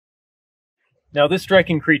Now, this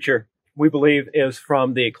striking creature, we believe, is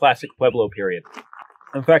from the classic Pueblo period.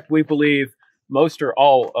 In fact, we believe most or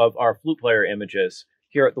all of our flute player images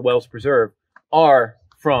here at the Wells Preserve are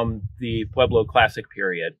from the Pueblo classic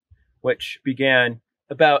period, which began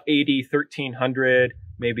about AD 1300,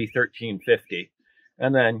 maybe 1350,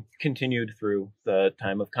 and then continued through the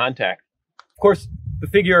time of contact. Of course, the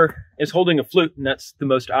figure is holding a flute, and that's the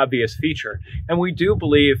most obvious feature. And we do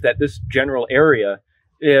believe that this general area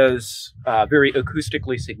is very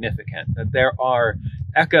acoustically significant, that there are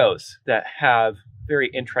echoes that have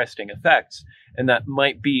very interesting effects, and that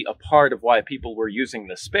might be a part of why people were using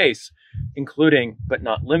the space, including, but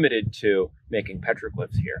not limited to, making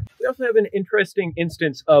petroglyphs here. We also have an interesting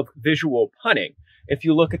instance of visual punning. If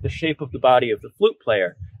you look at the shape of the body of the flute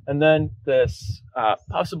player, and then this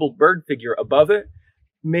possible bird figure above it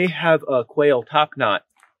may have a quail top knot.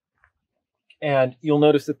 And you'll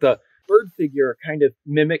notice that the bird figure kind of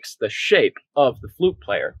mimics the shape of the flute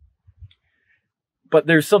player. But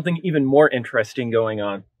there's something even more interesting going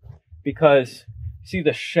on, because you see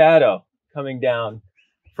the shadow coming down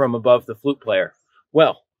from above the flute player.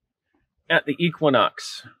 Well, at the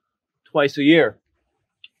equinox, twice a year,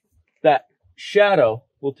 that shadow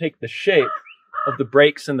will take the shape of the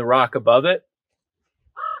breaks in the rock above it,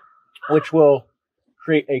 which will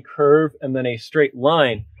create a curve and then a straight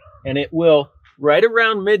line, and it will, right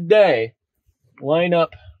around midday, line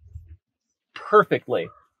up perfectly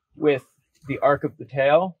with the arc of the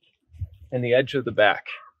tail and the edge of the back.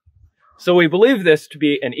 So we believe this to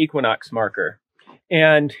be an equinox marker,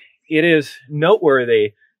 and it is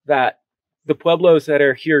noteworthy that the Pueblos that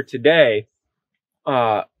are here today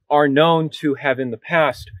are known to have in the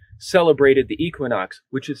past celebrated the equinox,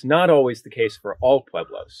 which is not always the case for all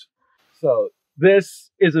Pueblos. So this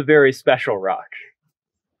is a very special rock.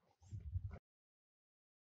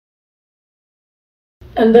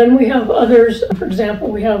 And then we have others. For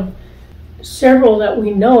example, we have several that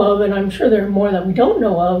we know of, and I'm sure there are more that we don't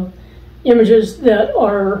know of, images that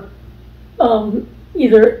are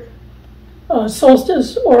either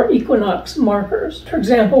solstice or equinox markers. For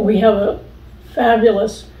example, we have a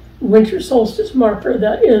fabulous winter solstice marker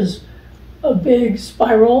that is a big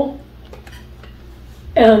spiral,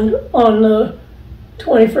 and on the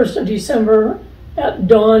 21st of December at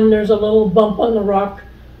dawn there's a little bump on the rock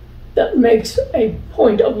that makes a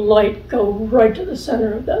point of light go right to the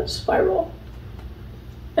center of that spiral.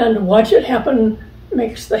 And to watch it happen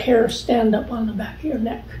makes the hair stand up on the back of your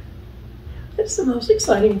neck. It's the most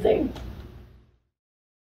exciting thing.